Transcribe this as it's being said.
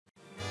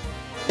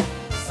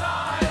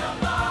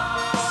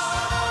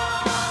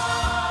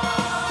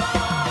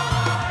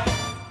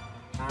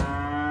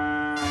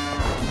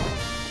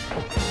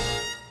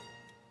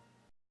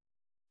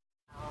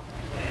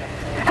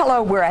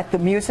So we're at the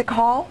Music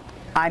Hall.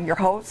 I'm your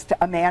host,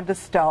 Amanda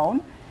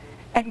Stone,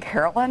 and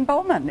Carolyn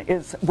Bowman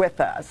is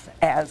with us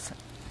as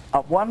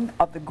one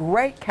of the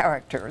great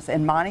characters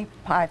in Monty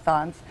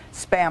Python's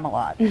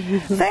Spamalot.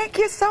 Thank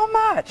you so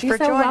much You're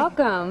for so joining.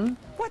 welcome.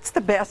 What's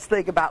the best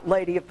thing about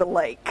Lady of the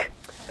Lake?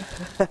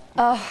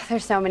 Oh,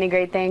 there's so many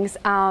great things.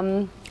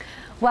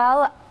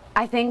 Well,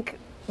 I think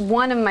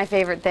one of my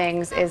favorite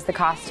things is the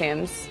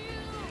costumes.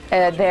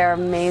 They're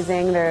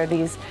amazing. They're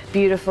these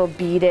beautiful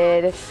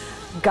beaded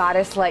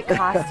goddess-like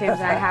costumes,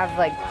 and I have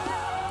like,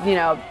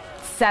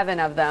 7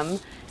 of them.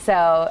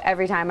 So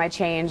every time I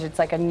change, it's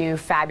like a new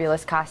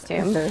fabulous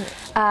costume.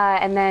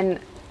 And then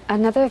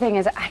another thing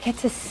is I get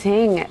to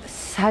sing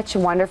such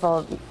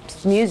wonderful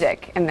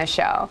music in this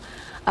show.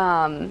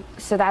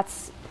 So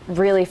that's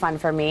really fun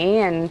for me,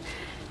 and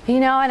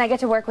and I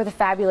get to work with a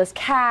fabulous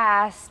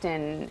cast,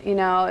 and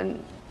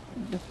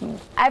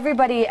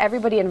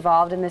everybody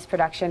involved in this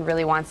production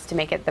really wants to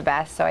make it the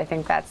best. So I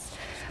think that's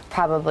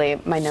probably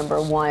my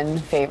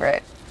 #1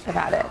 favorite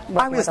about it.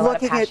 I was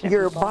looking at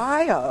your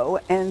bio,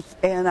 and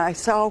I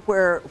saw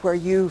where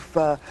you've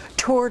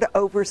toured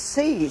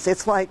overseas.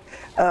 It's like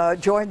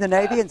join the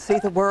Navy and see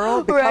the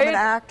world, become right? an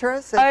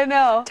actress. I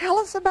know. Tell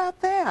us about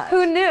that.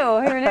 Who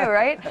knew? Who knew,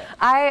 right?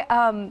 I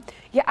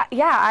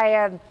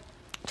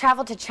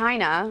traveled to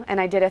China, and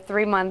I did a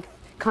 3-month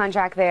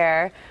contract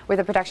there with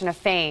a production of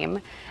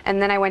Fame,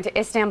 and then I went to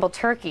Istanbul,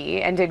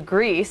 Turkey, and did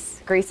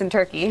Greece and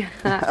Turkey.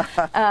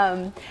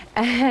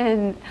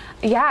 And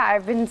yeah,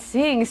 I've been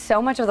seeing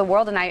so much of the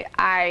world, and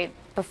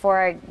before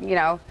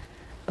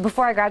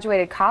I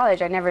graduated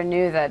college, I never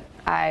knew that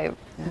I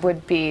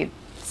would be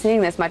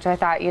seeing this much. I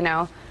thought,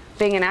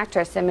 being an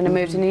actress, I'm going to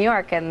move to New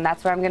York, and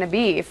that's where I'm going to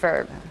be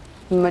for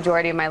the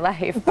majority of my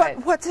life.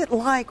 But what's it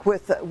like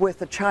with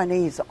the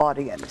Chinese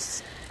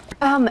audience?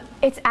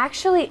 It's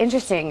actually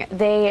interesting.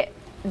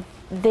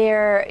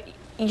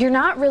 You're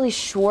not really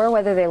sure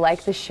whether they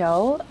like the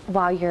show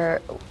while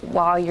you're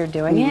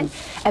doing it,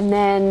 and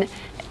then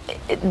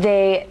at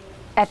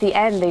the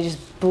end they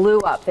just blew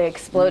up. They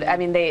exploded. I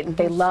mean,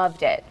 they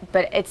loved it.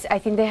 But I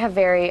think they have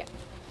very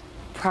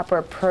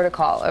proper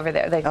protocol over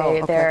there. Like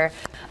they're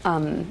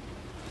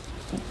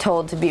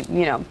told to be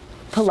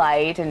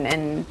polite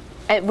and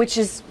which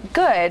is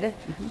good,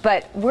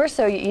 but we're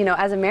so,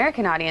 as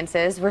American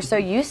audiences, we're so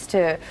used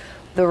to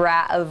the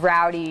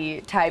rowdy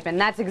type, and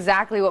that's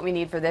exactly what we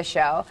need for this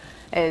show,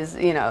 is,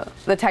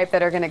 the type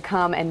that are going to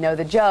come and know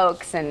the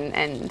jokes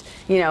and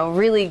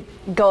really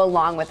go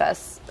along with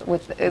us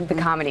with the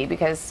comedy,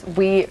 because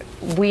we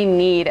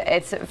need,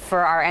 it's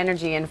for our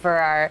energy and for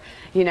our,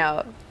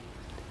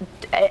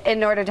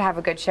 in order to have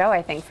a good show,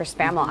 I think, for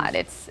Spamalot,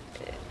 it's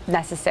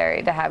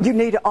necessary to have. You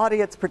need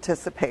audience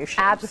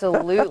participation.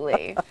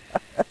 Absolutely.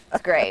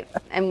 It's great,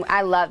 and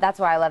that's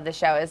why I love the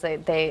show. Is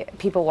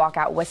people walk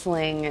out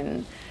whistling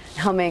and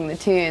humming the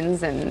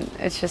tunes, and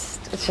it's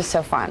just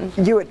so fun.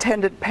 You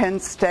attended Penn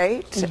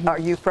State. Are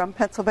you from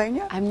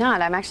Pennsylvania? I'm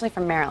not. I'm actually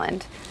from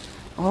Maryland.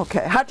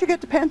 Okay. How'd you get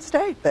to Penn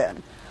State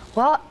then?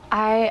 Well,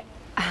 I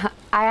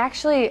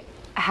actually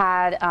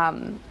had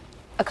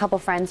a couple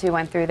friends who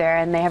went through there,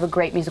 and they have a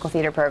great musical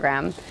theater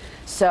program.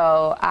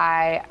 So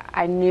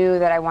I knew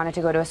that I wanted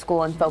to go to a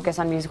school and focus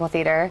on musical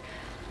theater,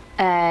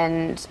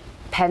 and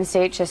Penn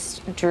State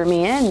just drew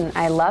me in.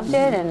 I loved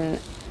it, and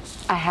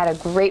I had a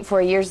great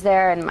 4 years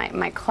there, and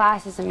my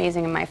class is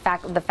amazing, and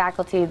the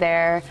faculty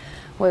there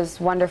was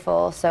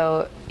wonderful.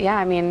 So yeah,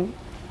 I mean,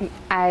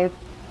 I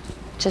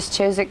just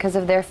chose it because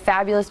of their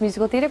fabulous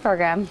musical theater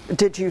program.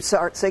 Did you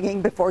start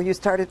singing before you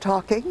started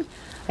talking?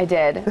 I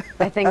did.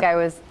 I think I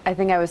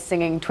was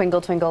singing "Twinkle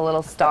Twinkle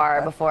Little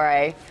Star" before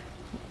I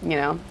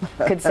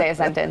could say a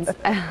sentence.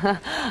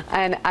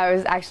 And I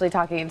was actually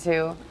talking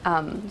to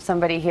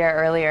somebody here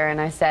earlier,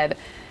 and I said,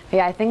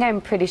 yeah, I think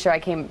I'm pretty sure I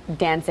came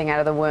dancing out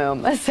of the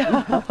womb. So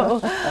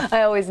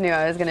I always knew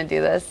I was going to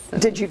do this.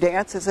 Did you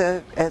dance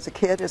as a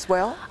kid as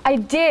well? I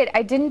did.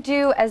 I didn't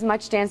do as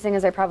much dancing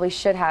as I probably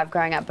should have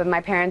growing up, but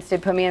my parents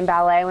did put me in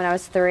ballet when I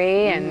was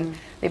 3, and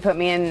they put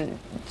me in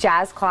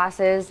jazz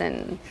classes,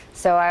 and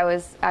so I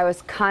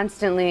was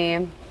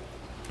constantly,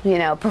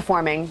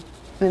 performing.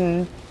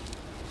 And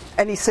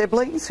any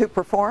siblings who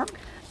perform?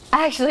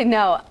 Actually,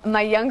 no.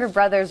 My younger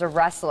brother's a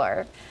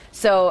wrestler.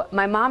 So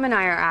my mom and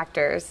I are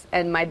actors,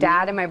 and my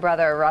dad and my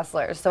brother are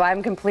wrestlers. So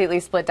I'm completely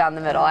split down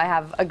the middle. I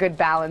have a good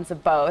balance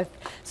of both.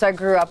 So I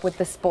grew up with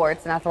the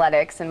sports and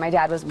athletics, and my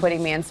dad was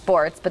putting me in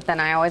sports, but then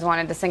I always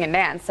wanted to sing and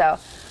dance. So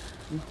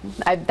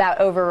that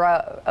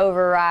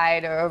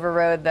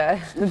overrode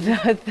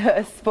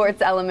the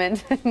sports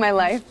element in my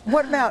life.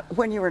 What about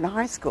when you were in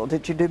high school?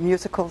 Did you do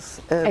musicals?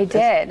 I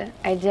did.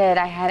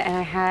 I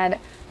had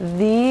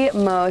the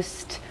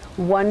most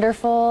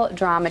wonderful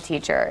drama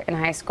teacher in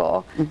high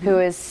school who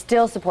is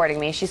still supporting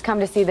me. She's come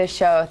to see this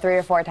show 3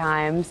 or 4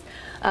 times,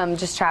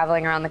 just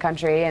traveling around the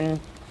country, and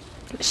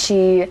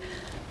she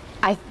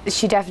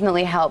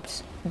definitely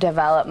helped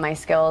develop my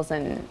skills,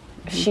 and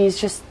she's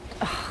just,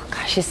 oh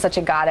gosh, she's such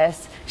a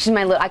goddess. She's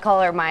I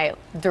call her my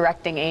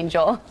directing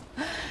angel.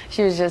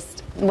 She was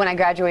just when I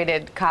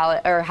graduated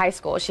college or high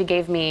school, she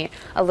gave me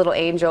a little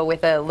angel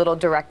with a little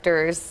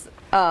director's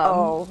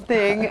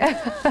thing.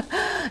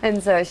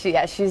 And so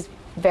she's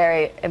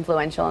very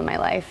influential in my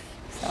life.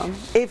 So.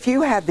 If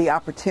you had the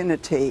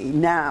opportunity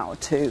now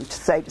to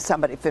say to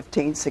somebody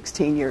 15,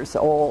 16 years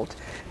old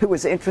who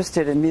was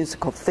interested in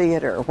musical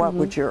theater, what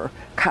would your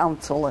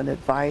counsel and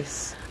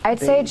advice I'd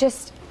be? say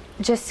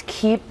just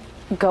keep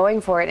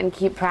going for it and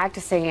keep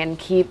practicing and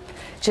keep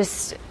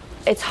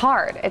it's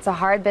hard. It's a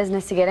hard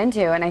business to get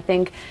into, and I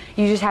think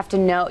you just have to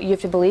know, you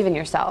have to believe in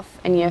yourself,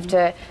 and you have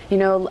to,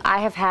 I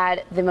have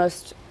had the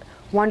most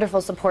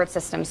wonderful support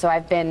system, so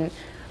I've been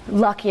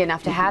lucky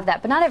enough to have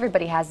that, but not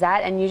everybody has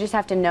that, and you just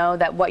have to know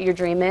that what your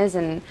dream is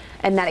and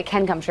that it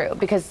can come true,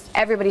 because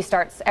everybody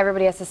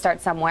has to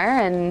start somewhere,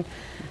 and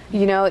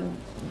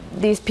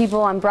these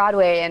people on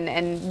Broadway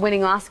and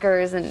winning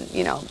Oscars and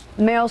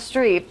Meryl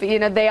Streep,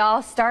 they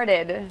all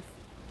started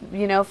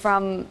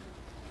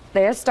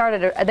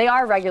they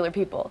are regular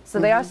people, so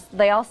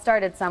they all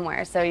started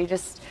somewhere, so you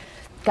just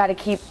got to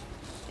keep,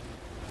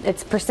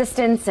 it's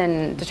persistence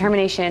and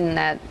determination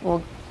that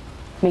will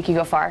make you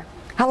go far.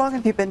 How long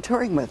have you been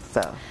touring with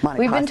Monty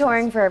We've been Python?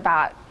 touring for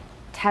about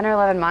 10 or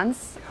 11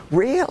 months.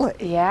 Really?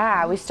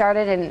 Yeah, we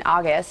started in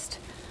August,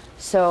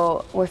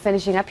 so we're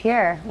finishing up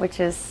here, which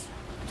is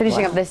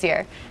finishing up this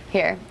year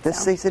here. This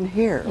season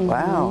here.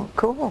 Wow,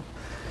 cool.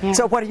 Yeah.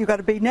 So what are you going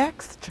to be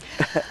next?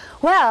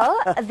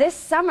 Well, this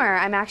summer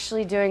I'm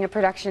actually doing a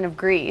production of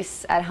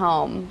Grease at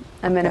home.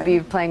 I'm going to be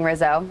playing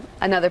Rizzo,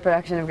 another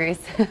production of Grease.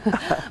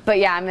 But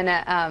yeah,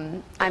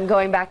 I'm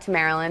going back to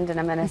Maryland, and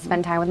I'm going to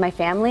spend time with my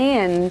family,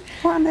 and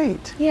Well,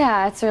 neat.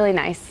 yeah, it's really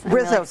nice. I'm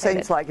Rizzo really excited.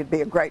 seems like it'd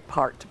be a great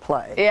part to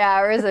play.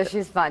 Yeah, Rizzo,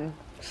 she's fun.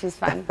 She's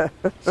fun.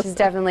 She's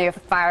definitely a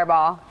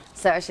fireball,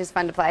 so she's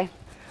fun to play.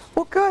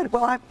 Well, good.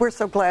 Well, we're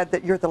so glad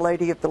that you're the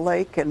lady of the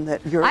lake, and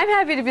that you're. I'm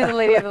happy to be the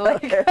lady of the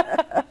lake.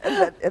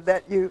 and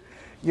that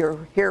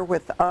you're here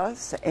with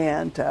us,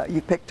 and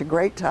you picked a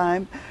great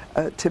time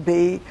to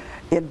be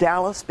in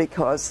Dallas,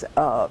 because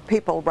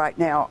people right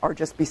now are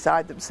just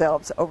beside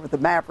themselves over the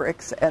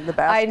Mavericks and the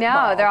basketball.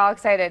 I know, they're all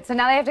excited. So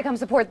now they have to come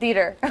support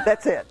theater.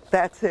 That's it.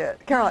 That's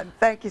it. Caroline,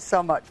 thank you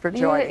so much for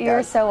joining us.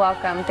 You're so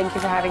welcome. Thank you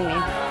for having me.